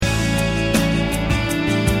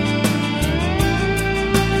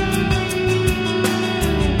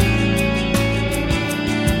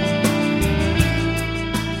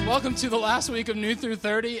to the last week of New Through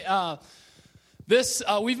 30.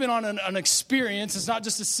 We've been on an experience. It's not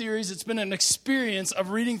just a series. It's been an experience of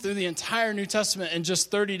reading through the entire New Testament in just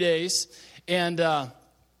 30 days. And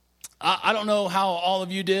I don't know how all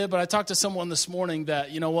of you did, but I talked to someone this morning that,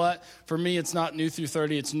 you know what? For me, it's not New Through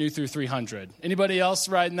 30. It's New Through 300. Anybody else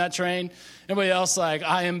riding that train? Anybody else like,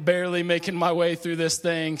 I am barely making my way through this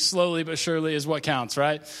thing. Slowly but surely is what counts,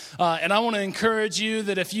 right? And I want to encourage you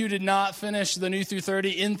that if you did not finish the New Through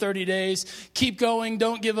 30 in 30 days, keep going.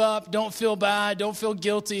 Don't give up. Don't feel bad. Don't feel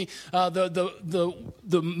guilty.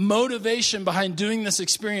 The motivation behind doing this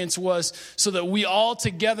experience was so that we all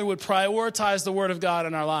together would prioritize the Word of God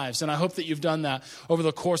in our lives. And I hope that you've done that over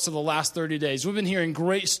the course of the last 30 days. We've been hearing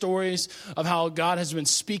great stories of how God has been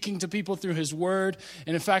speaking to people through His Word.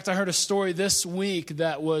 And in fact, I heard a story this week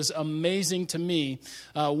that was amazing to me.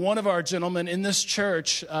 One of our gentlemen in this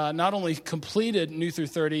church not only completed New Through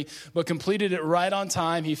 30, but completed it right on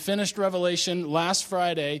time. He finished Revelation last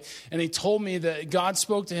Friday, and he told me that God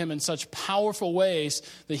spoke to him in such powerful ways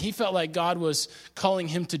that he felt like God was calling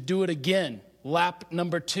him to do it again. Lap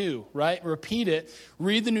number 2, right? Repeat it.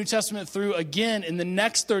 Read the New Testament through again in the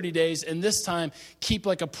next 30 days, and this time keep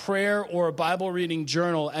like a prayer or a Bible reading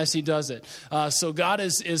journal as he does it. So God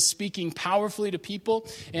is speaking powerfully to people,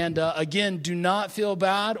 and again, do not feel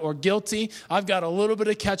bad or guilty. I've got a little bit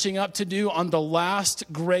of catching up to do on the last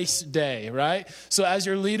grace day, right? So as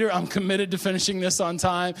your leader, I'm committed to finishing this on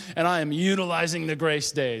time, and I am utilizing the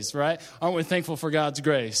grace days, right? Aren't we thankful for God's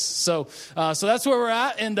grace? So that's where we're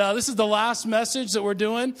at, and this is the last message that we're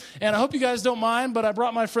doing, and I hope you guys don't mind, but I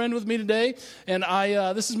brought my friend with me today, and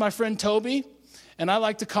this is my friend Toby, and I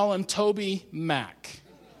like to call him Toby Mac.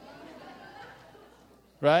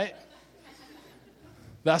 Right?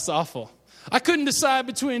 That's awful. I couldn't decide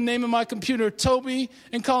between naming my computer Toby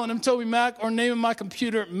and calling him Toby Mac, or naming my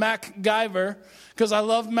computer MacGyver, because I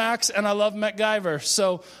love Macs and I love MacGyver.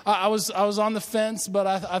 So I was on the fence, but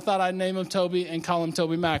I thought I'd name him Toby and call him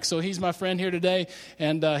Toby Mac. So he's my friend here today,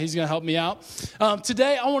 and he's going to help me out.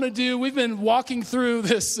 Today I want to we've been walking through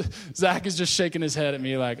this. Zach is just shaking his head at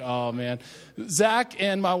me like, oh man. Zach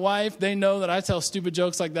and my wife, they know that I tell stupid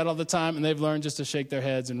jokes like that all the time, and they've learned just to shake their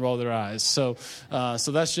heads and roll their eyes. So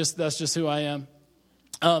that's just who I am.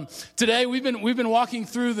 Today we've been walking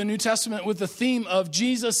through the New Testament with the theme of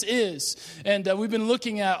Jesus is, and we've been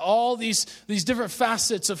looking at all these different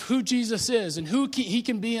facets of who Jesus is and who He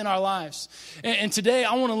can be in our lives. And today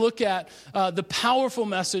I want to look at the powerful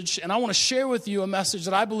message, and I want to share with you a message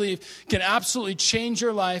that I believe can absolutely change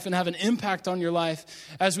your life and have an impact on your life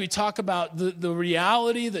as we talk about the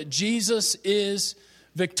reality that Jesus is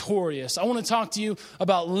victorious. I want to talk to you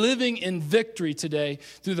about living in victory today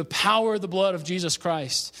through the power of the blood of Jesus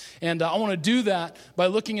Christ. And I want to do that by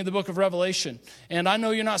looking at the book of Revelation. And I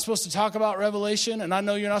know you're not supposed to talk about Revelation, and I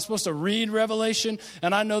know you're not supposed to read Revelation,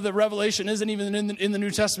 and I know that Revelation isn't even in the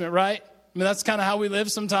New Testament, right? I mean, that's kind of how we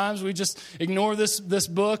live sometimes. We just ignore this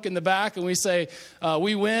book in the back, and we say,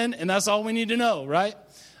 we win, and that's all we need to know, right?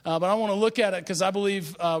 But I want to look at it because I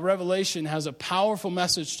believe Revelation has a powerful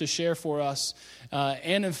message to share for us.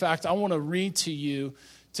 And in fact, I want to read to you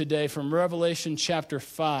today from Revelation chapter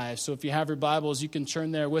 5. So if you have your Bibles, you can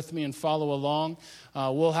turn there with me and follow along.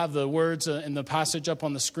 We'll have the words in the passage up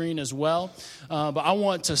on the screen as well. But I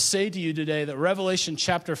want to say to you today that Revelation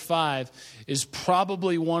chapter 5 is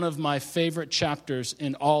probably one of my favorite chapters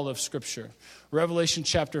in all of Scripture. Revelation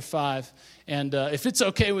chapter 5. And if it's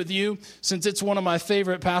okay with you, since it's one of my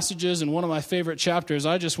favorite passages and one of my favorite chapters,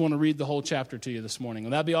 I just want to read the whole chapter to you this morning.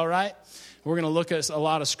 Will that be all right? We're going to look at a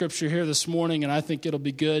lot of Scripture here this morning, and I think it'll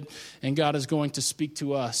be good, and God is going to speak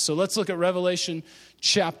to us. So let's look at Revelation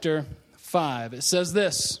chapter 5. It says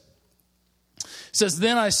this. It says,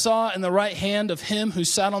 "Then I saw in the right hand of him who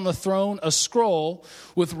sat on the throne a scroll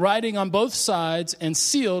with writing on both sides and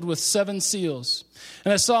sealed with 7 seals.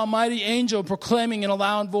 And I saw a mighty angel proclaiming in a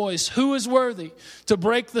loud voice, 'Who is worthy to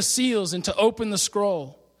break the seals and to open the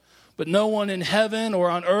scroll?' But no one in heaven or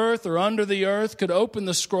on earth or under the earth could open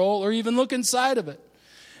the scroll or even look inside of it.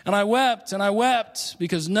 And I wept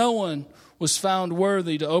because no one was found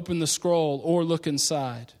worthy to open the scroll or look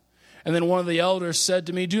inside. And then one of the elders said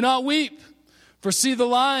to me, 'Do not weep, for see, the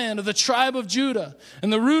Lion of the tribe of Judah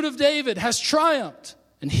and the Root of David has triumphed,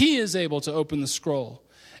 and he is able to open the scroll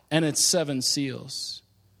and its 7 seals.'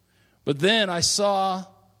 But then I saw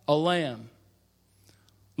a lamb,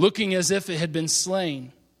 looking as if it had been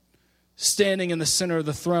slain, standing in the center of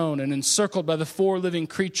the throne and encircled by the 4 living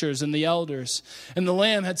creatures and the elders. And the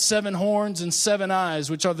Lamb had 7 horns and 7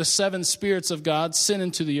 eyes, which are the 7 spirits of God sent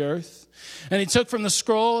into the earth. And he took from the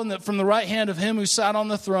scroll and from the right hand of him who sat on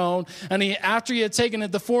the throne, and after he had taken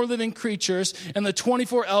it, the 4 living creatures and the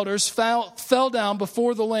 24 elders fell down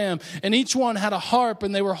before the Lamb, and each one had a harp,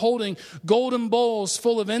 and they were holding golden bowls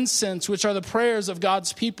full of incense, which are the prayers of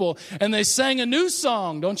God's people. And they sang a new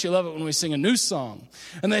song. Don't you love it when we sing a new song?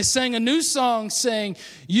 And they sang a new song saying,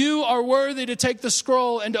 "You are worthy to take the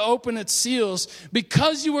scroll and to open its seals,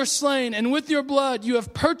 because you were slain, and with your blood you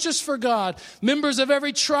have purchased for God members of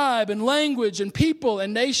every tribe and language and people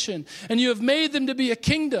and nation, and you have made them to be a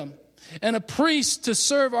kingdom and a priest to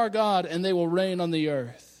serve our God, and they will reign on the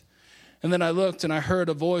earth." And then I looked, and I heard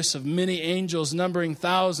a voice of many angels, numbering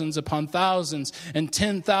thousands upon thousands, and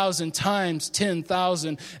 10,000 times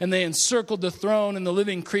 10,000. And they encircled the throne and the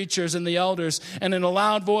living creatures and the elders. And in a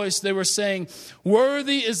loud voice they were saying,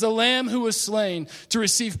 "Worthy is the Lamb who was slain to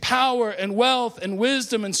receive power and wealth and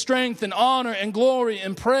wisdom and strength and honor and glory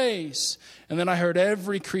and praise." And then I heard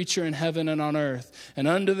every creature in heaven and on earth and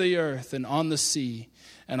under the earth and on the sea,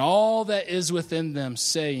 and all that is within them,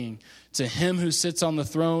 saying, "To him who sits on the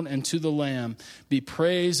throne and to the Lamb be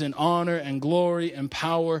praise and honor and glory and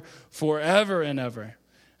power forever and ever."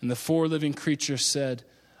 And the 4 living creatures said,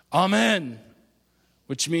 "Amen,"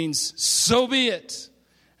 which means, "So be it."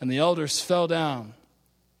 And the elders fell down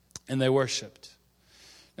and they worshiped.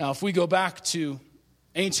 Now, if we go back to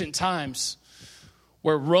ancient times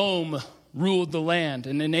where Rome ruled the land,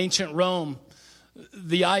 and in ancient Rome,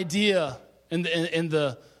 the idea and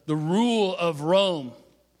the rule of Rome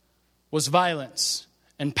was violence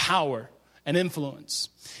and power and influence.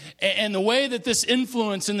 And the way that this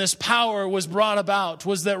influence and this power was brought about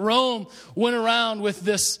was that Rome went around with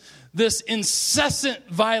this incessant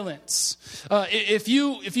violence. If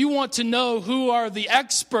you want to know who are the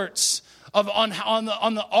experts on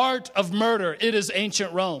the art of murder, it is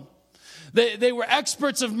ancient Rome. They were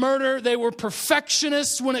experts of murder. They were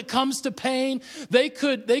perfectionists when it comes to pain. They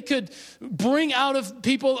could bring out of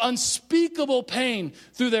people unspeakable pain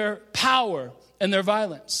through their power and their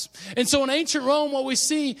violence. And so in ancient Rome, what we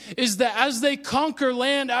see is that as they conquer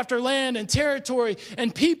land after land and territory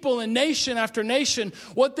and people and nation after nation,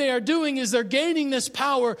 what they are doing is they're gaining this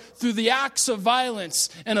power through the acts of violence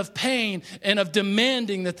and of pain and of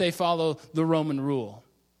demanding that they follow the Roman rule.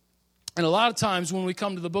 And a lot of times when we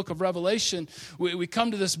come to the book of Revelation, we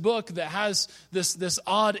come to this book that has this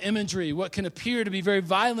odd imagery, what can appear to be very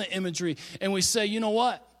violent imagery. And we say, you know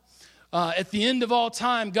what? At the end of all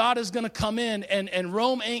time, God is going to come in, and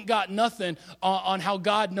Rome ain't got nothing on how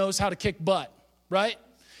God knows how to kick butt, right?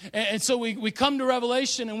 And so we come to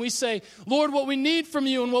Revelation and we say, "Lord, what we need from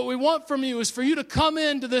you and what we want from you is for you to come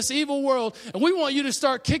into this evil world, and we want you to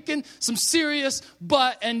start kicking some serious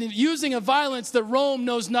butt and using a violence that Rome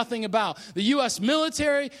knows nothing about." The U.S.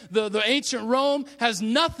 military, the ancient Rome, has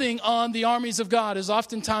nothing on the armies of God, is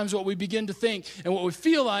oftentimes what we begin to think and what we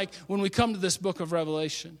feel like when we come to this book of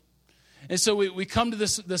Revelation. And so we come to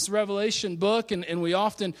this Revelation book, and we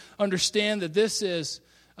often understand that this is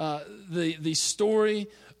the story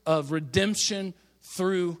of redemption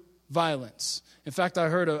through violence. In fact, I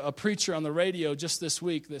heard a preacher on the radio just this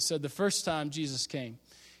week that said the first time Jesus came,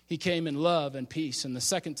 he came in love and peace. And the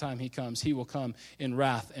second time he comes, he will come in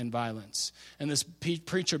wrath and violence. And this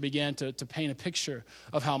preacher began to paint a picture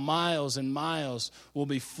of how miles and miles will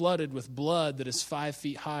be flooded with blood that is 5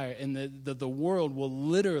 feet high. And the world will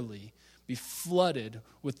literally be flooded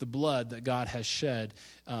with the blood that God has shed,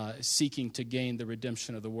 seeking to gain the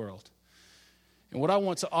redemption of the world. And what I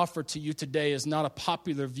want to offer to you today is not a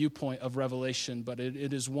popular viewpoint of Revelation, but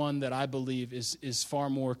it is one that I believe is far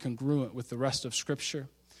more congruent with the rest of Scripture.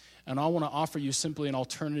 And I want to offer you simply an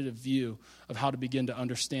alternative view of how to begin to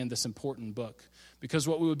understand this important book. Because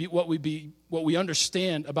what we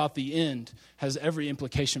understand about the end has every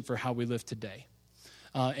implication for how we live today.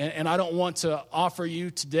 And I don't want to offer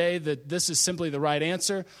you today that this is simply the right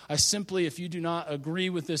answer. If you do not agree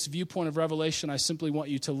with this viewpoint of Revelation, I simply want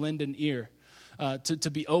you to lend an ear. To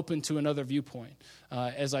be open to another viewpoint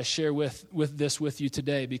as I share with you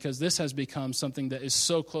today, because this has become something that is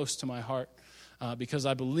so close to my heart, because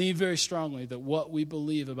I believe very strongly that what we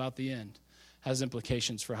believe about the end has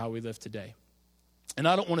implications for how we live today. And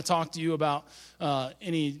I don't want to talk to you about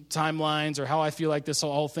any timelines or how I feel like this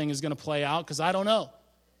whole thing is going to play out, because I don't know.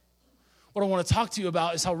 What I want to talk to you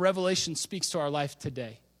about is how Revelation speaks to our life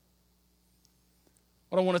today.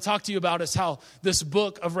 What I want to talk to you about is how this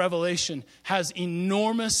book of Revelation has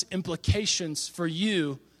enormous implications for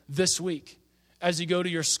you this week as you go to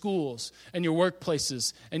your schools and your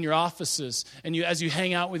workplaces and your offices and as you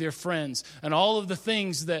hang out with your friends and all of the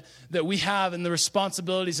things that we have and the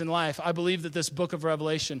responsibilities in life, I believe that this book of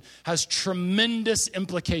Revelation has tremendous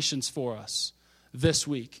implications for us this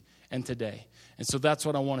week and today. And so that's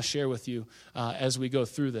what I want to share with you as we go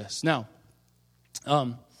through this. Now,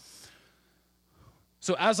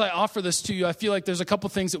 so as I offer this to you, I feel like there's a couple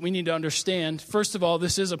things that we need to understand. First of all,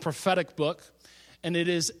 this is a prophetic book, and it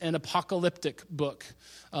is an apocalyptic book.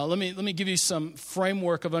 Let me give you some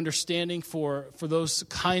framework of understanding for those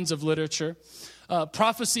kinds of literature.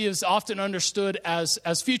 Prophecy is often understood as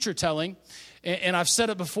future telling, and I've said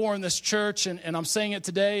it before in this church, and I'm saying it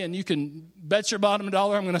today, and you can bet your bottom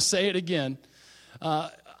dollar I'm going to say it again.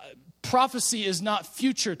 Prophecy is not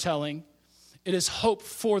future telling, it is hope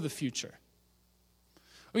for the future.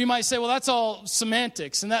 Or you might say, well, that's all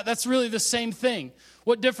semantics, and that's really the same thing.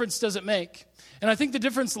 What difference does it make? And I think the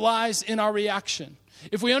difference lies in our reaction.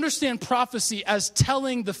 If we understand prophecy as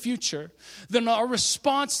telling the future, then our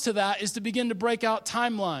response to that is to begin to break out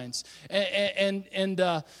timelines and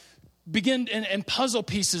begin and puzzle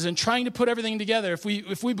pieces and trying to put everything together.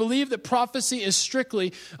 If we believe that prophecy is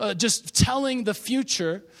strictly just telling the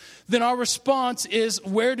future, then our response is,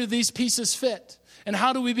 where do these pieces fit? And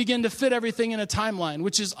how do we begin to fit everything in a timeline,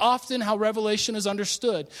 which is often how Revelation is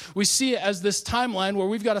understood. We see it as this timeline where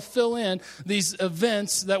we've got to fill in these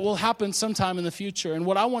events that will happen sometime in the future. And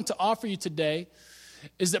what I want to offer you today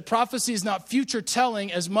is that prophecy is not future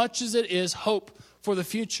telling as much as it is hope for the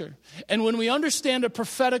future. And when we understand a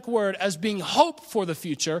prophetic word as being hope for the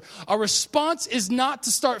future, our response is not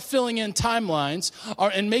to start filling in timelines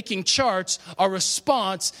and making charts. Our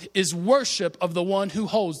response is worship of the one who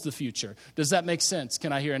holds the future. Does that make sense?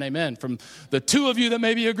 Can I hear an amen from the two of you that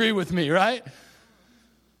maybe agree with me, right?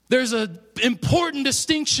 There's an important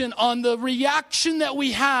distinction on the reaction that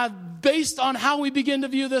we have based on how we begin to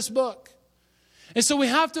view this book. And so we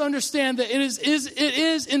have to understand that it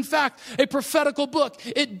is in fact a prophetical book.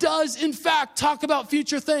 It does in fact talk about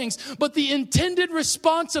future things. But the intended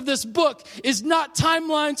response of this book is not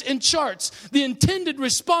timelines and charts. The intended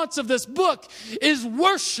response of this book is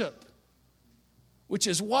worship. Which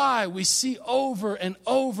is why we see over and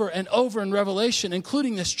over and over in Revelation,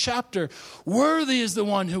 including this chapter, worthy is the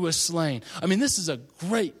one who was slain. I mean, this is a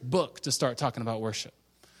great book to start talking about worship.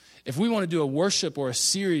 If we want to do a worship or a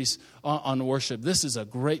series on worship, this is a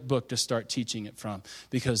great book to start teaching it from.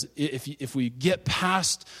 Because if we get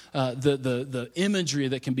past the imagery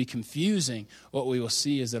that can be confusing, what we will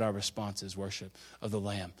see is that our response is worship of the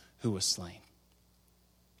Lamb who was slain.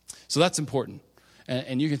 So that's important.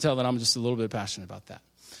 And you can tell that I'm just a little bit passionate about that.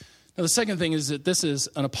 Now, the second thing is that this is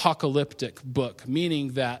an apocalyptic book,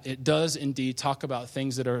 meaning that it does indeed talk about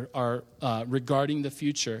things that are regarding the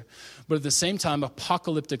future. But at the same time,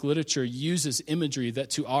 apocalyptic literature uses imagery that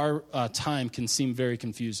to our time can seem very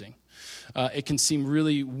confusing. It can seem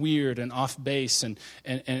really weird and off base,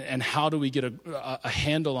 and how do we get a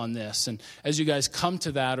handle on this? And as you guys come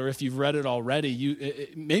to that, or if you've read it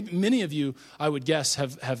already, maybe many of you, I would guess,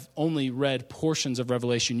 have only read portions of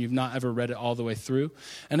Revelation. You've not ever read it all the way through.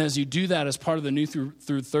 And as you do that as part of the New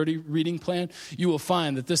through 30 reading plan, you will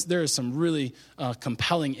find that there is some really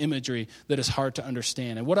compelling imagery that is hard to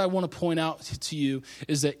understand. And what I want to point out to you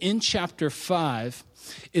is that in chapter 5,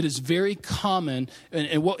 it is very common, and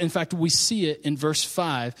in fact, we see it in verse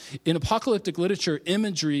 5. In apocalyptic literature,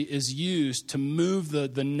 imagery is used to move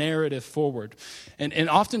the narrative forward. And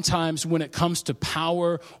oftentimes, when it comes to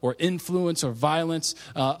power or influence or violence,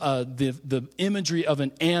 the imagery of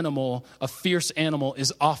an animal, a fierce animal,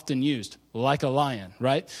 is often used, like a lion,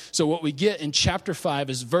 right? So what we get in chapter 5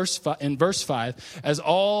 is verse 5, as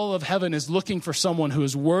all of heaven is looking for someone who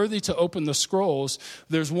is worthy to open the scrolls,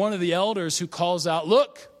 there's one of the elders who calls out,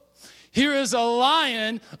 "Look, here is a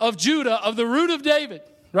Lion of Judah, of the root of David,"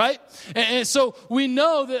 right? And so we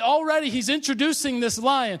know that already he's introducing this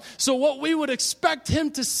lion. So what we would expect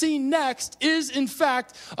him to see next is, in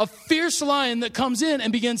fact, a fierce lion that comes in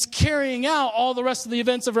and begins carrying out all the rest of the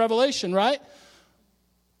events of Revelation, right?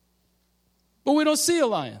 But we don't see a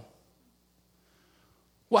lion.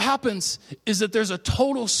 What happens is that there's a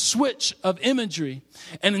total switch of imagery.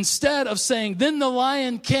 And instead of saying, then the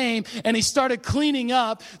lion came and he started cleaning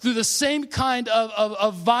up through the same kind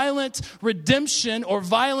of violent redemption or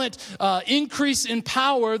violent increase in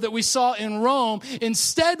power that we saw in Rome,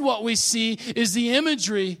 instead what we see is the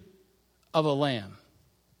imagery of a lamb.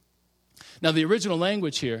 Now the original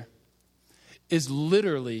language here is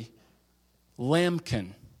literally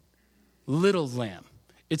lambkin. Little lamb.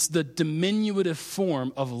 It's the diminutive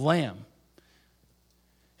form of lamb.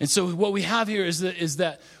 And so what we have here is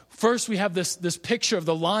that first we have this picture of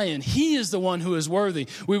the lion. He is the one who is worthy.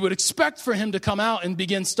 We would expect for him to come out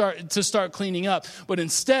and start cleaning up. But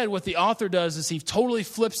instead, what the author does is he totally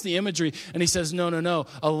flips the imagery and he says, no.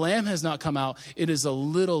 A lamb has not come out. It is a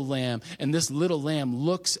little lamb. And this little lamb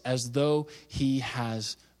looks as though he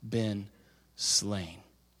has been slain.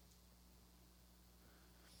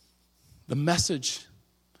 The message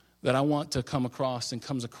that I want to come across and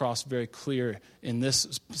comes across very clear in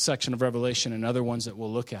this section of Revelation and other ones that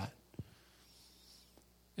we'll look at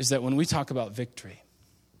is that when we talk about victory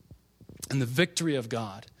and the victory of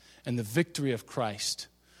God and the victory of Christ,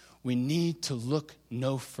 we need to look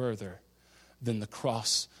no further than the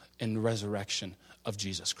cross and resurrection of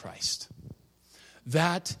Jesus Christ.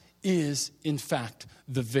 That is, in fact,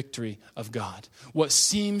 the victory of God. What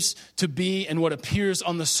seems to be and what appears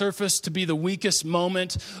on the surface to be the weakest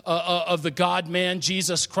moment of the God-man,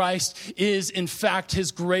 Jesus Christ, is, in fact,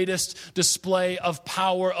 his greatest display of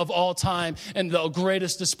power of all time and the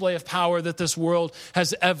greatest display of power that this world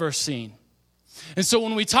has ever seen. And so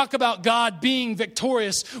when we talk about God being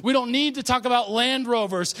victorious, we don't need to talk about Land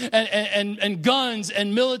Rovers and guns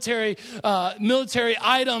and military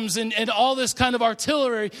items and all this kind of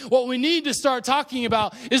artillery. What we need to start talking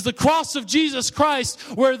about is the cross of Jesus Christ,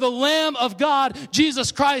 where the Lamb of God,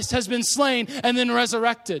 Jesus Christ, has been slain and then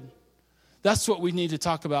resurrected. That's what we need to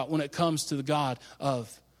talk about when it comes to the God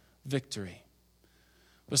of victory.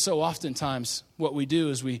 But so oftentimes what we do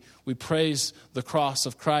is we praise the cross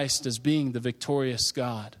of Christ as being the victorious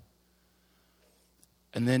God.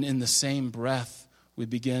 And then in the same breath, we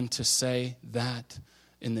begin to say that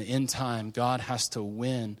in the end time, God has to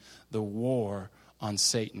win the war on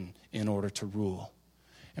Satan in order to rule.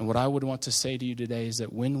 And what I would want to say to you today is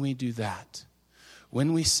that when we do that,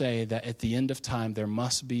 when we say that at the end of time there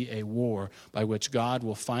must be a war by which God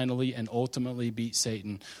will finally and ultimately beat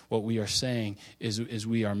Satan, what we are saying is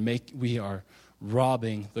we are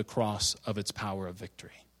robbing the cross of its power of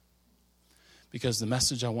victory. Because the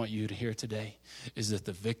message I want you to hear today is that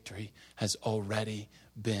the victory has already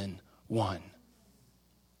been won.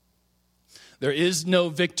 There is no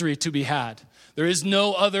victory to be had. There is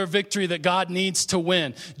no other victory that God needs to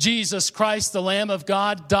win. Jesus Christ, the Lamb of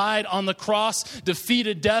God, died on the cross,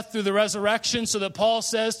 defeated death through the resurrection, so that Paul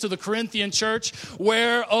says to the Corinthian church,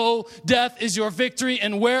 where, O death, is your victory,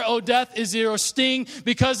 and where, O death, is your sting?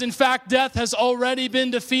 Because in fact, death has already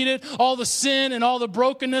been defeated. All the sin and all the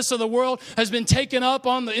brokenness of the world has been taken up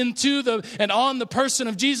on the person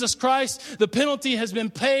of Jesus Christ. The penalty has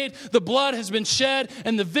been paid, the blood has been shed,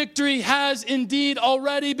 and the victory has indeed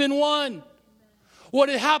already been won. What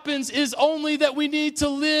happens is only that we need to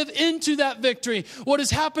live into that victory. What is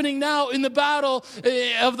happening now in the battle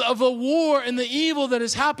of a war and the evil that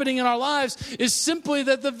is happening in our lives is simply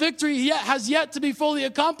that the victory has yet to be fully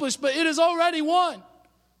accomplished, but it is already won.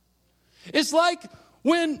 It's like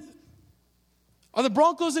are the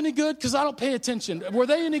Broncos any good? Because I don't pay attention. Were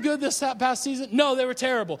they any good this past season? No, they were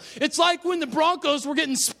terrible. It's like when the Broncos were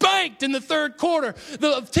getting spanked in the third quarter.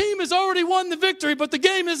 The team has already won the victory, but the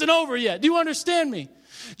game isn't over yet. Do you understand me?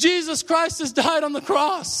 Jesus Christ has died on the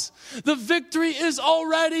cross. The victory has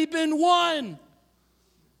already been won.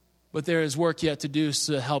 But there is work yet to do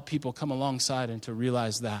to help people come alongside and to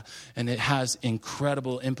realize that. And it has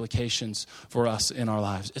incredible implications for us in our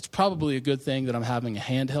lives. It's probably a good thing that I'm having a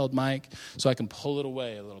handheld mic so I can pull it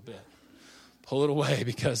away a little bit. Pull it away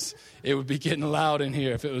because it would be getting loud in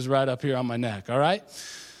here if it was right up here on my neck, all right?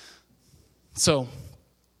 So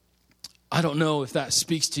I don't know if that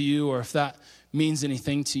speaks to you or if that means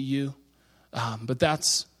anything to you, but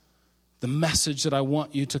that's the message that I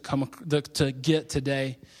want you to get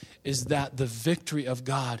today. Is that the victory of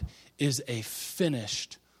God is a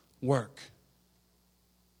finished work.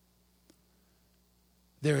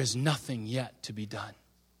 There is nothing yet to be done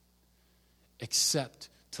except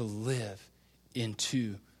to live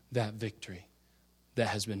into that victory that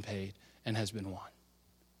has been paid and has been won.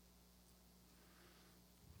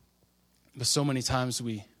 But so many times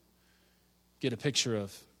we get a picture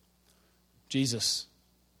of Jesus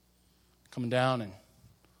coming down and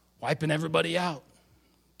wiping everybody out.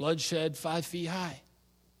 Bloodshed 5 feet high.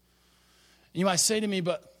 You might say to me,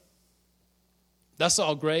 but that's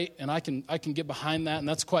all great, and I can get behind that, and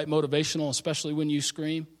that's quite motivational, especially when you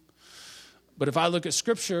scream. But if I look at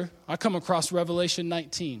Scripture, I come across Revelation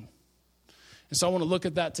 19. And so I want to look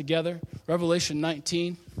at that together. Revelation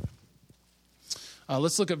 19.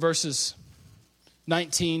 Let's look at verses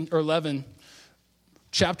 19 or 11,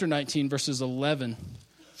 chapter 19, verses 11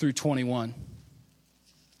 through 21.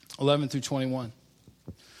 11 through 21.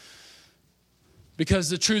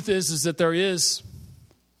 Because the truth is that there is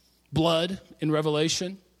blood in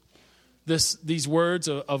Revelation. these words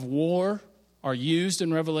of war are used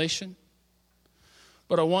in Revelation.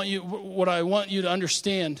 But what I want you to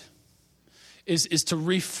understand is to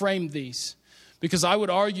reframe these. Because I would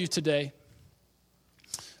argue today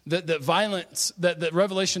that violence, that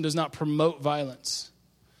Revelation does not promote violence.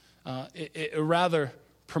 It rather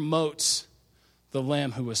promotes the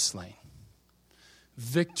Lamb who was slain.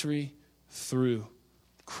 Victory through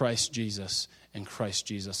Christ Jesus and Christ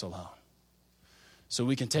Jesus alone. So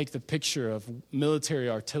we can take the picture of military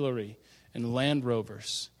artillery and Land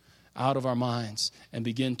Rovers out of our minds and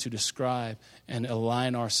begin to describe and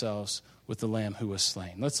align ourselves with the Lamb who was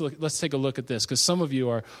slain. Let's take a look at this, because some of you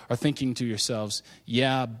are thinking to yourselves,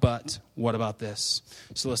 yeah, but what about this?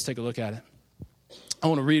 So let's take a look at it. I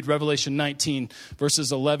want to read Revelation 19,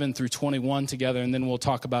 verses 11 through 21 together, and then we'll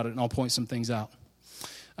talk about it, and I'll point some things out.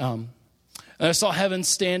 And I saw heaven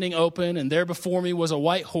standing open, and there before me was a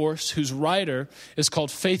white horse whose rider is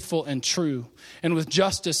called Faithful and True. And with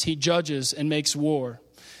justice he judges and makes war.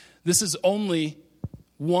 This is only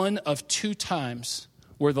one of 2 times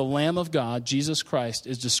where the Lamb of God, Jesus Christ,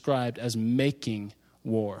 is described as making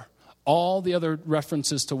war. All the other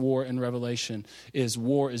references to war in Revelation is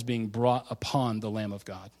war is being brought upon the Lamb of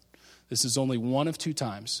God. This is only one of 2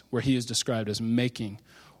 times where he is described as making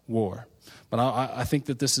war. But I think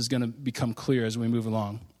that this is going to become clear as we move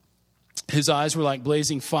along. His eyes were like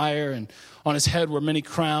blazing fire, and on his head were many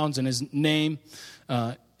crowns, and his name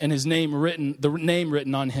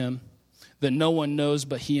written on him that no one knows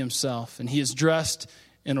but he himself. And he is dressed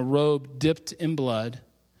in a robe dipped in blood,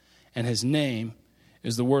 and his name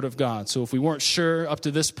is the Word of God. So if we weren't sure up to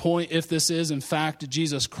this point if this is in fact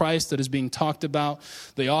Jesus Christ that is being talked about,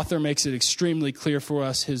 the author makes it extremely clear for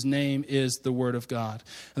us. His name is the Word of God.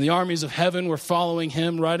 And the armies of heaven were following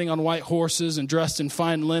him, riding on white horses and dressed in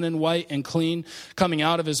fine linen, white and clean. Coming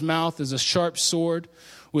out of his mouth is a sharp sword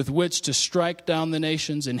with which to strike down the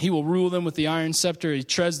nations, and he will rule them with the iron scepter. He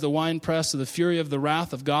treads the winepress of the fury of the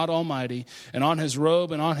wrath of God Almighty. And on his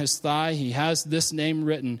robe and on his thigh he has this name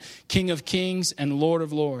written, King of Kings and Lord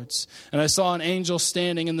of Lords. And I saw an angel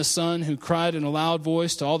standing in the sun who cried in a loud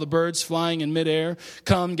voice to all the birds flying in midair,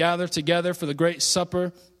 come, gather together for the great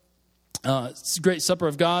supper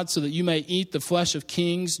of God, so that you may eat the flesh of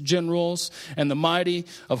kings, generals, and the mighty,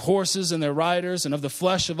 of horses and their riders, and of the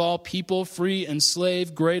flesh of all people, free and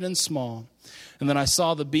slave, great and small. And then I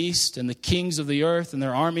saw the beast and the kings of the earth and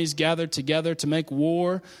their armies gathered together to make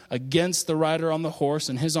war against the rider on the horse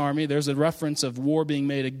and his army. There's a reference of war being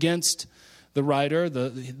made against the rider,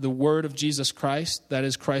 the word of Jesus Christ, that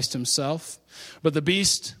is Christ himself. But the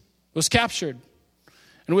beast was captured,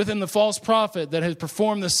 and with him the false prophet that had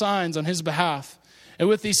performed the signs on his behalf. And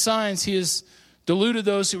with these signs he has deluded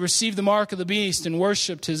those who received the mark of the beast and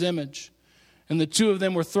worshipped his image. And the 2 of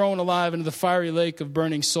them were thrown alive into the fiery lake of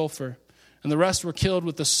burning sulfur. And the rest were killed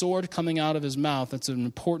with the sword coming out of his mouth. That's an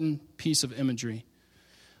important piece of imagery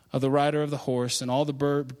of the rider of the horse, and all the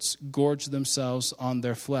birds gorged themselves on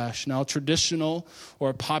their flesh. Now, a traditional or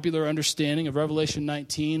a popular understanding of Revelation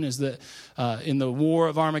 19 is that in the war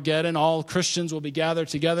of Armageddon, all Christians will be gathered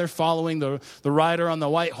together following the rider on the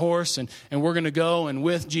white horse, and we're going to go, and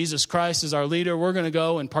with Jesus Christ as our leader, we're going to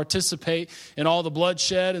go and participate in all the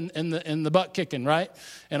bloodshed and the butt kicking, right?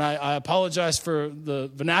 And I apologize for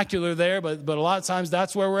the vernacular there, but a lot of times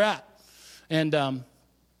that's where we're at. And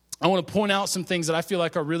I want to point out some things that I feel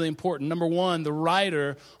like are really important. Number 1, the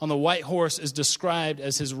rider on the white horse is described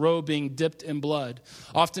as his robe being dipped in blood.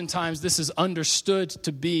 Oftentimes, this is understood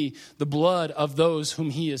to be the blood of those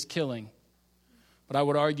whom he is killing. But I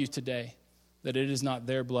would argue today that it is not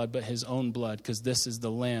their blood, but his own blood, because this is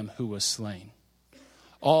the Lamb who was slain.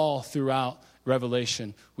 All throughout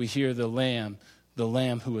Revelation, we hear the Lamb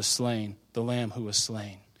who was slain, the Lamb who was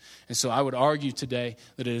slain. And so I would argue today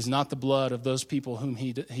that it is not the blood of those people whom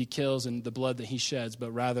he kills and the blood that he sheds,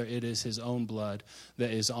 but rather it is his own blood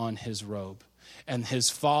that is on his robe. And his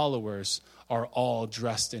followers are all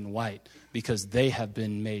dressed in white because they have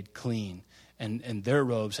been made clean, and their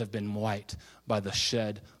robes have been white by the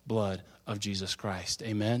shed blood of Jesus Christ.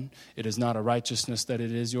 Amen? It is not a righteousness that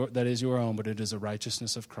is your own, but it is a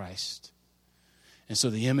righteousness of Christ. And so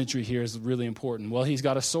the imagery here is really important. Well, he's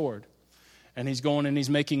got a sword. And he's going and he's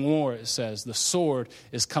making war, it says. The sword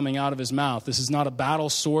is coming out of his mouth. This is not a battle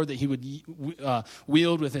sword that he would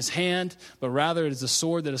wield with his hand, but rather it is a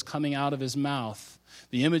sword that is coming out of his mouth.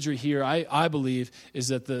 The imagery here, I believe, is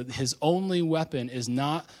that his only weapon is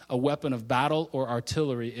not a weapon of battle or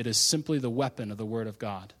artillery. It is simply the weapon of the Word of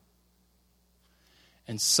God.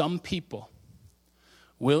 And some people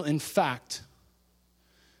will, in fact,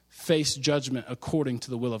 face judgment according to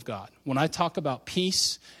the will of God. When I talk about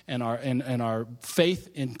peace and our faith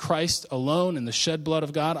in Christ alone and the shed blood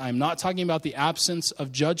of God, I'm not talking about the absence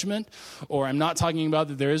of judgment, or I'm not talking about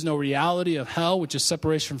that there is no reality of hell, which is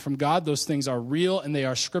separation from God. Those things are real and they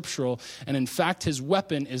are scriptural. And in fact, his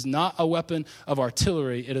weapon is not a weapon of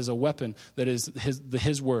artillery. It is a weapon that is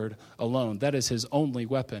his word alone. That is his only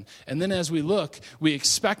weapon. And then as we look, we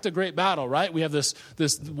expect a great battle, right? We have this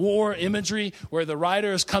war imagery where the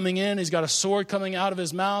rider is coming in. He's got a sword coming out of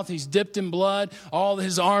his mouth. He's dipped in blood. All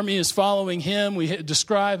his army is following him. We have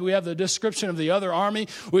the description of the other army.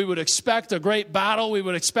 We would expect a great battle. We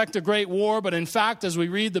would expect a great war. But in fact, as we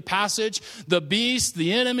read the passage, the beast,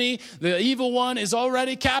 the enemy, the evil one is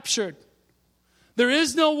already captured. There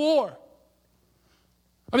is no war.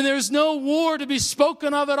 There is no war to be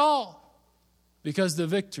spoken of at all, because the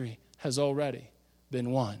victory has already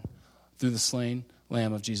been won through the slain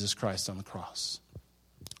Lamb of Jesus Christ on the cross.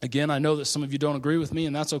 Again, I know that some of you don't agree with me,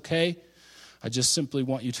 and that's okay. I just simply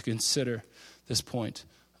want you to consider this point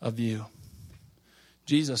of view.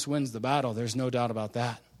 Jesus wins the battle. There's no doubt about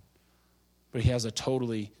that. But he has a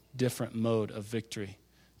totally different mode of victory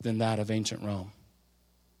than that of ancient Rome.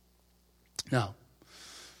 Now,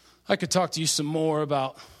 I could talk to you some more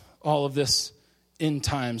about all of this end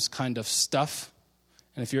times kind of stuff.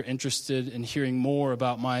 And if you're interested in hearing more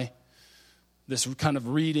about this kind of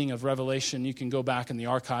reading of Revelation, you can go back in the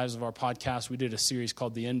archives of our podcast. We did a series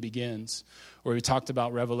called The End Begins, where we talked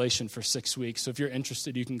about Revelation for 6 weeks. So if you're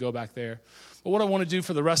interested, you can go back there. But what I want to do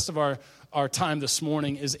for the rest of our time this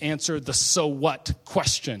morning is answer the so what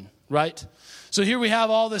question, right? So here we have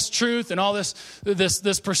all this truth and all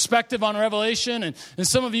this perspective on Revelation, and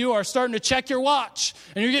some of you are starting to check your watch,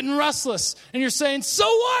 and you're getting restless, and you're saying, so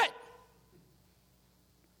what?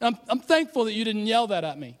 I'm thankful that you didn't yell that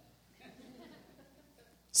at me.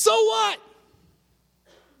 So what?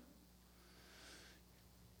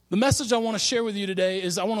 The message I want to share with you today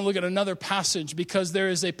is I want to look at another passage, because there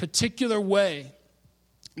is a particular way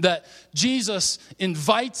that Jesus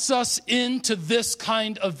invites us into this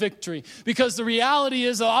kind of victory. Because the reality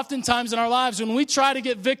is that oftentimes in our lives, when we try to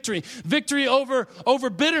get victory over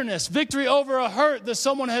bitterness, victory over a hurt that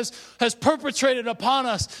someone has perpetrated upon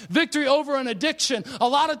us, victory over an addiction, a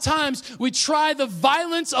lot of times we try the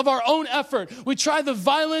violence of our own effort. We try the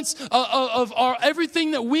violence of our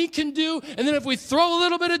everything that we can do, and then if we throw a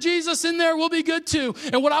little bit of Jesus in there, we'll be good too.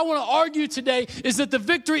 And what I want to argue today is that the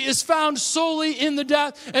victory is found solely in the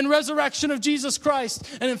death and resurrection of Jesus Christ.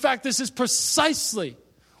 And in fact, this is precisely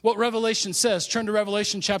what Revelation says. Turn to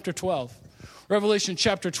Revelation chapter 12. Revelation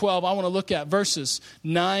chapter 12, I want to look at verses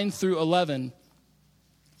 9 through 11.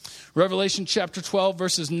 Revelation chapter 12,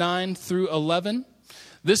 verses 9 through 11.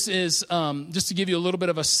 This is, just to give you a little bit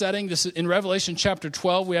of a setting, this is in Revelation chapter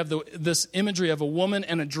 12, we have this imagery of a woman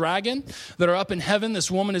and a dragon that are up in heaven.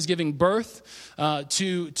 This woman is giving birth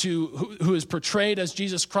who is portrayed as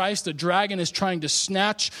Jesus Christ. The dragon is trying to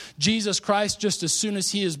snatch Jesus Christ just as soon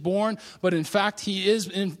as he is born. But in fact, he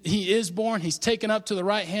is born. He's taken up to the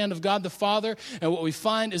right hand of God the Father. And what we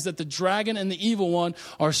find is that the dragon and the evil one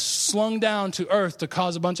are slung down to earth to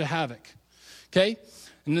cause a bunch of havoc. Okay?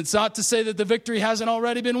 And it's not to say that the victory hasn't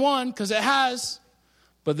already been won, because it has.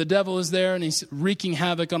 But the devil is there, and he's wreaking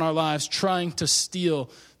havoc on our lives, trying to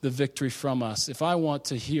steal the victory from us. If I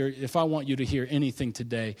want you to hear anything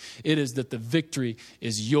today, it is that the victory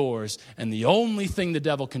is yours, and the only thing the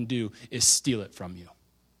devil can do is steal it from you.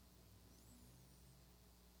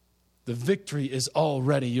 The victory is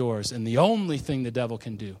already yours, and the only thing the devil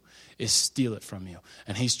can do is steal it from you.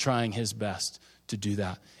 And he's trying his best to do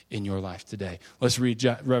that in your life today. Let's read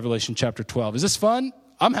Revelation chapter 12. Is this fun?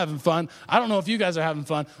 I'm having fun. I don't know if you guys are having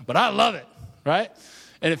fun, but I love it, right?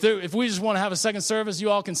 And if we just want to have a second service, you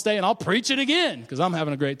all can stay and I'll preach it again, because I'm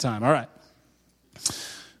having a great time. All right.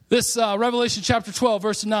 This Revelation chapter 12,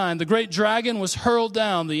 verse 9, the great dragon was hurled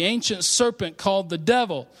down, the ancient serpent called the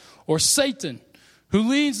devil or Satan, who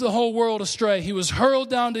leads the whole world astray. He was hurled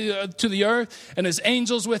down to the earth, and his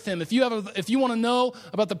angels with him. If you want to know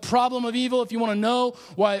about the problem of evil, if you want to know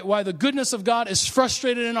why the goodness of God is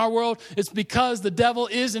frustrated in our world, it's because the devil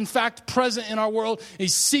is in fact present in our world.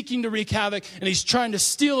 He's seeking to wreak havoc, and he's trying to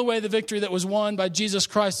steal away the victory that was won by Jesus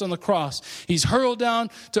Christ on the cross. He's hurled down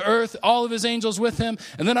to earth, all of his angels with him.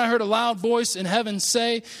 And then I heard a loud voice in heaven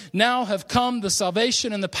say, "Now have come the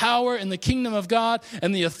salvation and the power and the kingdom of God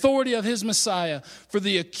and the authority of his Messiah. For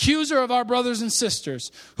the accuser of our brothers and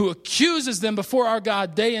sisters, who accuses them before our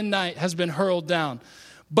God day and night, has been hurled down.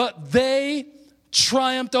 But they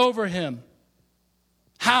triumphed over him."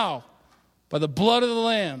 How? By the blood of the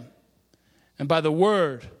Lamb and by the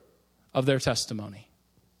word of their testimony.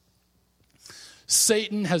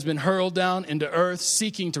 Satan has been hurled down into earth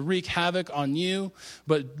seeking to wreak havoc on you.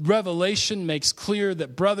 But Revelation makes clear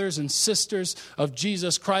that brothers and sisters of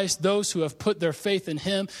Jesus Christ, those who have put their faith in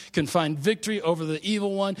him, can find victory over the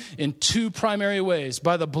evil one in two primary ways: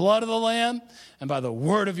 by the blood of the Lamb and by the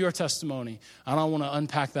word of your testimony. And I want to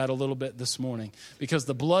unpack that a little bit this morning, because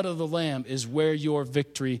the blood of the Lamb is where your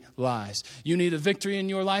victory lies. You need a victory in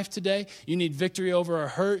your life today. You need victory over a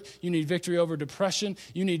hurt. You need victory over depression.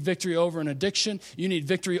 You need victory over an addiction. You need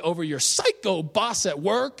victory over your psycho boss at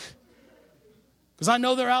work, because I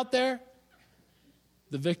know they're out there.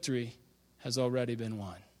 The victory has already been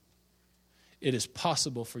won. It is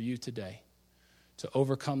possible for you today to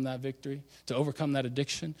overcome that victory, to overcome that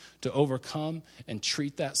addiction, to overcome and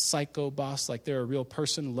treat that psycho boss like they're a real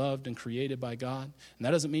person loved and created by God. And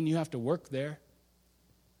that doesn't mean you have to work there,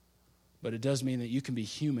 but it does mean that you can be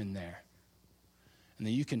human there and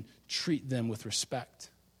that you can treat them with respect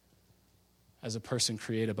as a person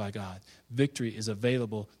created by God. Victory is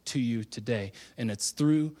available to you today, and it's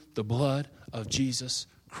through the blood of Jesus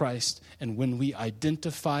Christ. And when we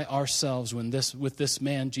identify ourselves with this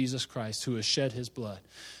man, Jesus Christ, who has shed his blood,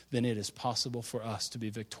 then it is possible for us to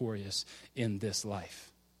be victorious in this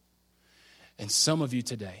life. And some of you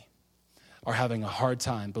today are having a hard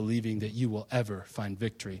time believing that you will ever find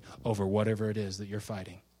victory over whatever it is that you're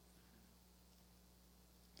fighting.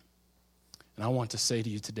 And I want to say to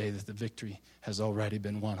you today that the victory has already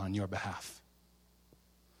been won on your behalf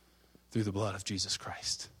through the blood of Jesus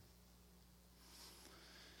Christ.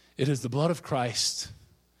 It is the blood of Christ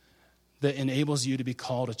that enables you to be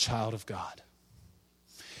called a child of God.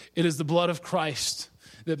 It is the blood of Christ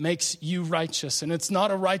that makes you righteous. And it's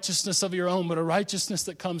not a righteousness of your own, but a righteousness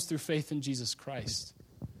that comes through faith in Jesus Christ.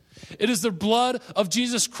 It is the blood of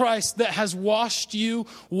Jesus Christ that has washed you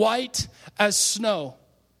white as snow.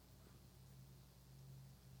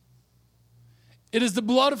 It is the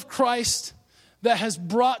blood of Christ that has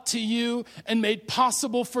brought to you and made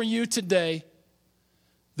possible for you today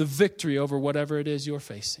the victory over whatever it is you're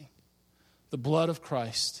facing. The blood of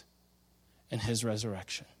Christ and his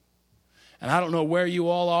resurrection. And I don't know where you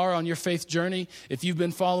all are on your faith journey, if you've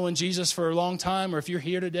been following Jesus for a long time, or if you're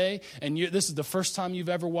here today and this is the first time you've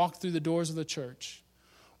ever walked through the doors of the church.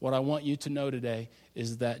 What I want you to know today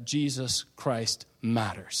is that Jesus Christ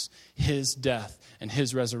matters. His death and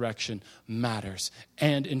his resurrection matters.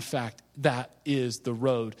 And in fact, that is the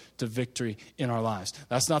road to victory in our lives.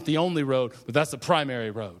 That's not the only road, but that's the primary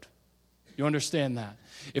road. You understand that?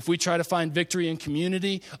 If we try to find victory in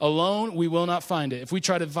community alone, we will not find it. If we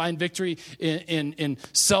try to find victory in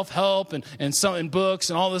self-help and some in books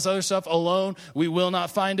and all this other stuff alone, we will not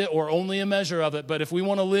find it, or only a measure of it. But if we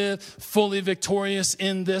want to live fully victorious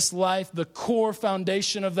in this life, the core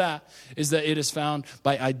foundation of that is that it is found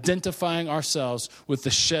by identifying ourselves with the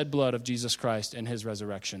shed blood of Jesus Christ and his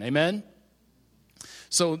resurrection. Amen?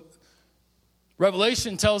 So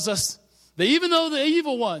Revelation tells us that even though the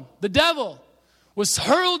evil one, the devil, was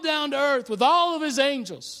hurled down to earth with all of his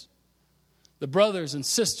angels, the brothers and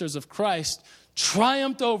sisters of Christ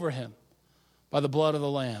triumphed over him by the blood of the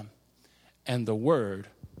Lamb and the word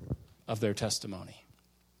of their testimony.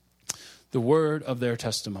 The word of their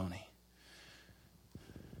testimony.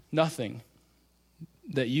 Nothing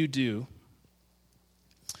that you do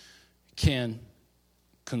can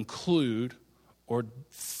conclude or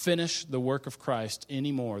finish the work of Christ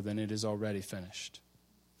any more than it is already finished.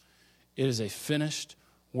 It is a finished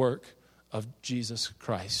work of Jesus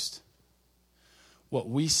Christ. What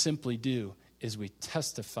we simply do is we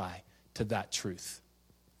testify to that truth.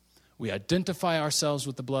 We identify ourselves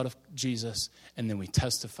with the blood of Jesus, and then we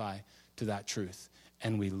testify to that truth.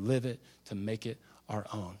 And we live it to make it our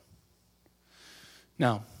own.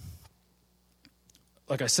 Now,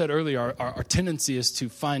 like I said earlier, our tendency is to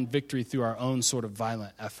find victory through our own sort of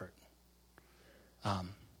violent effort.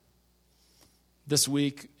 This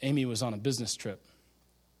week, Amy was on a business trip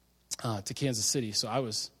to Kansas City, so I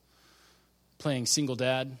was playing single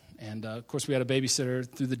dad, and of course we had a babysitter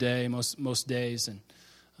through the day, most days, and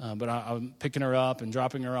but I'm picking her up and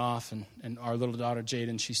dropping her off, and our little daughter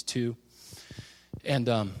Jaden, she's 2, and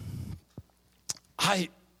I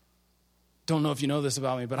don't know if you know this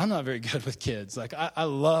about me, but I'm not very good with kids. Like I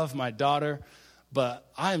love my daughter,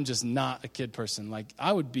 but I'm just not a kid person. Like,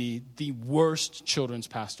 I would be the worst children's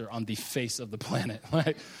pastor on the face of the planet.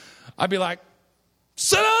 Like, I'd be like,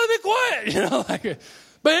 sit down and be quiet, like,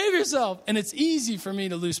 behave yourself. And it's easy for me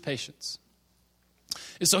to lose patience.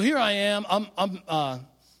 And so here I am. I'm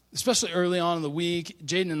especially early on in the week,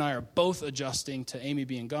 Jaden and I are both adjusting to Amy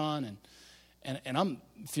being gone, and I'm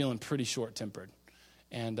feeling pretty short-tempered.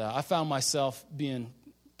 And I found myself being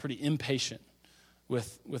pretty impatient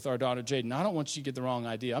with our daughter Jaden. I don't want you to get the wrong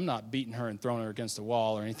idea. I'm not beating her and throwing her against the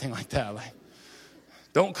wall or anything like that. Like,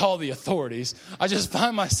 don't call the authorities. I just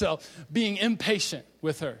find myself being impatient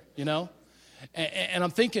with her, you know? And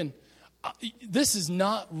I'm thinking, this is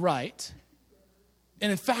not right. And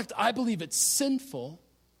in fact, I believe it's sinful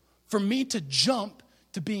for me to jump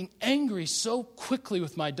to being angry so quickly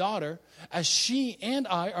with my daughter as she and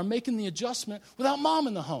I are making the adjustment without mom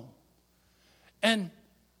in the home. And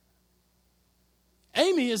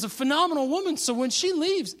Amy is a phenomenal woman, so when she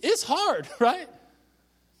leaves, it's hard, right?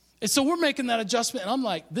 And so we're making that adjustment, and I'm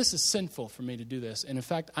like, this is sinful for me to do this. And in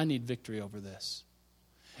fact, I need victory over this.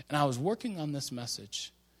 And I was working on this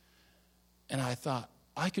message, and I thought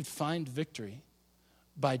I could find victory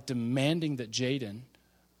by demanding that Jaden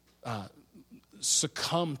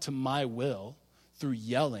succumb to my will through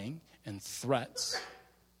yelling and threats.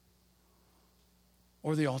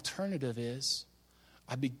 Or the alternative is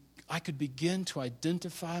I could begin to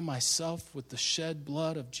identify myself with the shed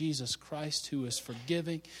blood of Jesus Christ, who is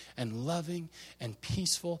forgiving and loving and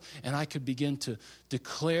peaceful. And I could begin to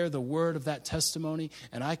declare the word of that testimony.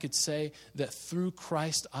 And I could say that through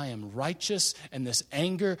Christ I am righteous, and this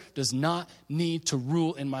anger does not need to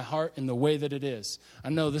rule in my heart in the way that it is. I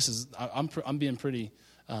know this is, I'm being pretty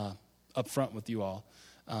upfront with you all.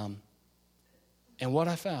 And what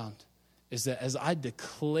I found is that as I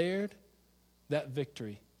declared that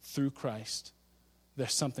victory through Christ,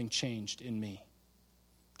 there's something changed in me.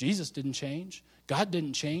 Jesus didn't change. God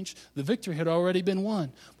didn't change. The victory had already been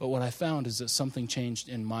won. But what I found is that something changed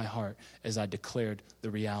in my heart as I declared the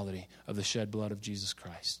reality of the shed blood of Jesus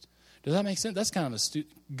Christ. Does that make sense? That's kind of a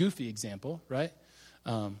goofy example, right?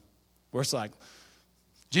 Where it's like,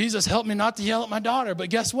 Jesus, help me not to yell at my daughter. But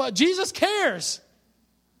guess what? Jesus cares.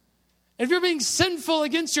 If you're being sinful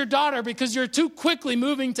against your daughter because you're too quickly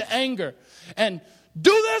moving to anger and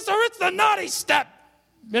do this or it's the naughty step,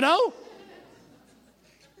 you know?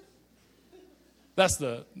 That's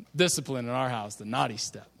the discipline in our house, the naughty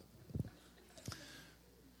step.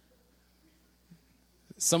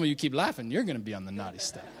 Some of you keep laughing, you're going to be on the naughty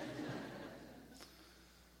step.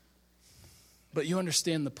 But you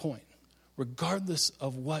understand the point. Regardless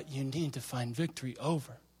of what you need to find victory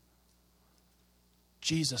over,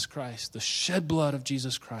 Jesus Christ, the shed blood of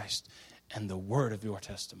Jesus Christ, and the word of your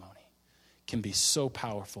testimony can be so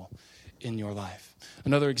powerful in your life.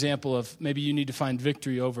 Another example of maybe you need to find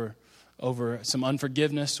victory over some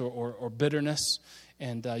unforgiveness or bitterness,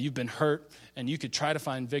 and you've been hurt, and you could try to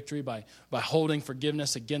find victory by holding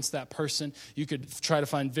forgiveness against that person. You could try to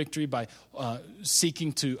find victory by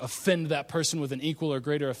seeking to offend that person with an equal or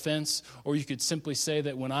greater offense, or you could simply say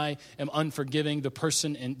that when I am unforgiving,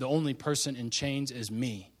 the only person in chains is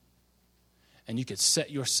me. And you could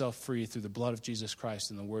set yourself free through the blood of Jesus Christ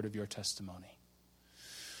and the word of your testimony.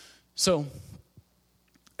 So,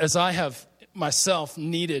 as I have myself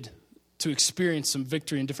needed to experience some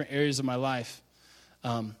victory in different areas of my life,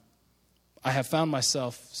 I have found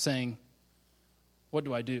myself saying, what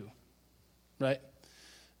do I do? Right?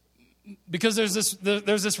 Because there's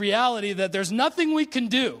this reality that there's nothing we can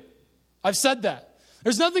do. I've said that.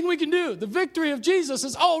 There's nothing we can do. The victory of Jesus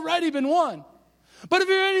has already been won. But if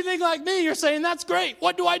you're anything like me, you're saying, that's great.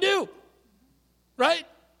 What do I do? Right?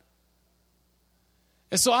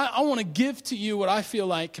 And so I want to give to you what I feel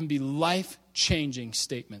like can be life-changing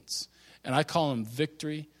statements. And I call them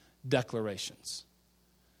victory declarations.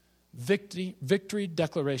 Victory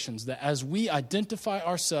declarations that as we identify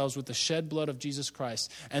ourselves with the shed blood of Jesus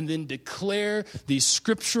Christ and then declare these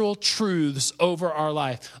scriptural truths over our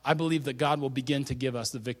life, I believe that God will begin to give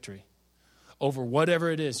us the victory over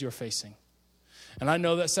whatever it is you're facing. And I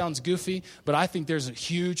know that sounds goofy, but I think there's a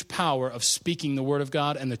huge power of speaking the word of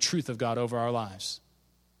God and the truth of God over our lives.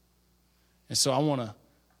 And so I want to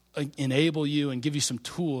enable you and give you some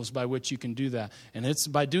tools by which you can do that. And it's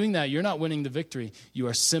by doing that, you're not winning the victory. You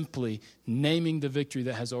are simply naming the victory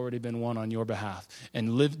that has already been won on your behalf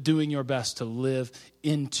and doing your best to live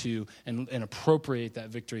into and appropriate that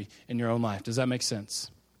victory in your own life. Does that make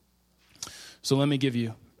sense? So let me give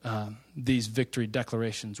you these victory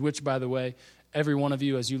declarations, which, by the way, every one of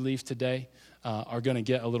you, as you leave today, are going to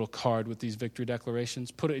get a little card with these victory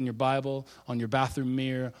declarations. Put it in your Bible, on your bathroom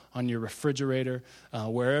mirror, on your refrigerator,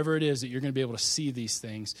 wherever it is that you're going to be able to see these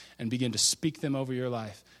things and begin to speak them over your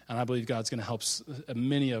life. And I believe God's going to help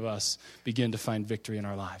many of us begin to find victory in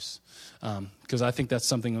our lives. Because I think that's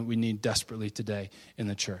something that we need desperately today in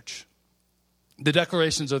the church. The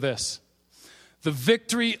declarations are this: the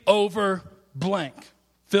victory over blank.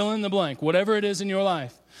 Fill in the blank, whatever it is in your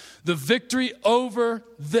life. The victory over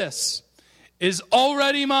this is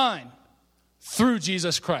already mine through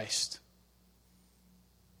Jesus Christ.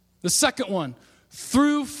 The second one,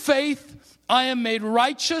 Through faith, I am made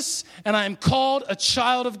righteous and I am called a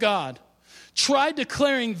child of God. Try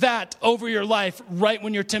declaring that over your life right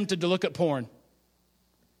when you're tempted to look at porn.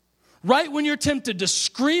 Right when you're tempted to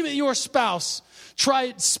scream at your spouse,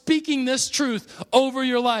 try speaking this truth over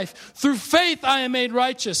your life. Through faith, I am made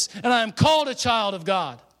righteous and I am called a child of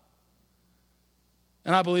God.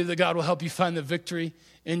 And I believe that God will help you find the victory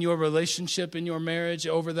in your relationship, in your marriage,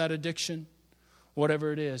 over that addiction.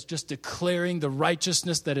 Whatever it is, just declaring the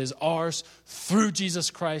righteousness that is ours through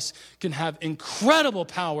Jesus Christ can have incredible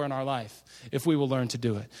power in our life if we will learn to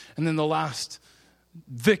do it. And then the last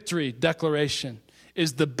victory declaration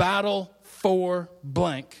is the battle for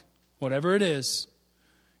blank, whatever it is,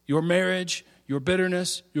 your marriage, your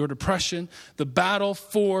bitterness, your depression, the battle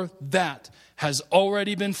for that has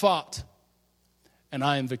already been fought, and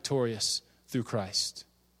I am victorious through Christ.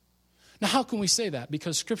 Now, how can we say that?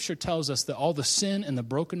 Because Scripture tells us that all the sin and the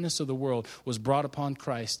brokenness of the world was brought upon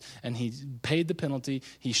Christ, and he paid the penalty,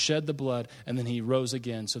 he shed the blood, and then he rose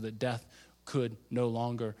again so that death could no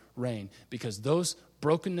longer reign. Because those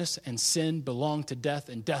brokenness and sin belong to death,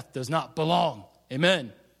 and death does not belong.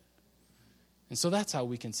 Amen. And so that's how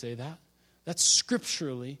we can say that. That's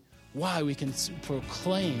scripturally why we can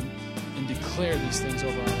proclaim and declare these things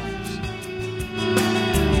over our lives.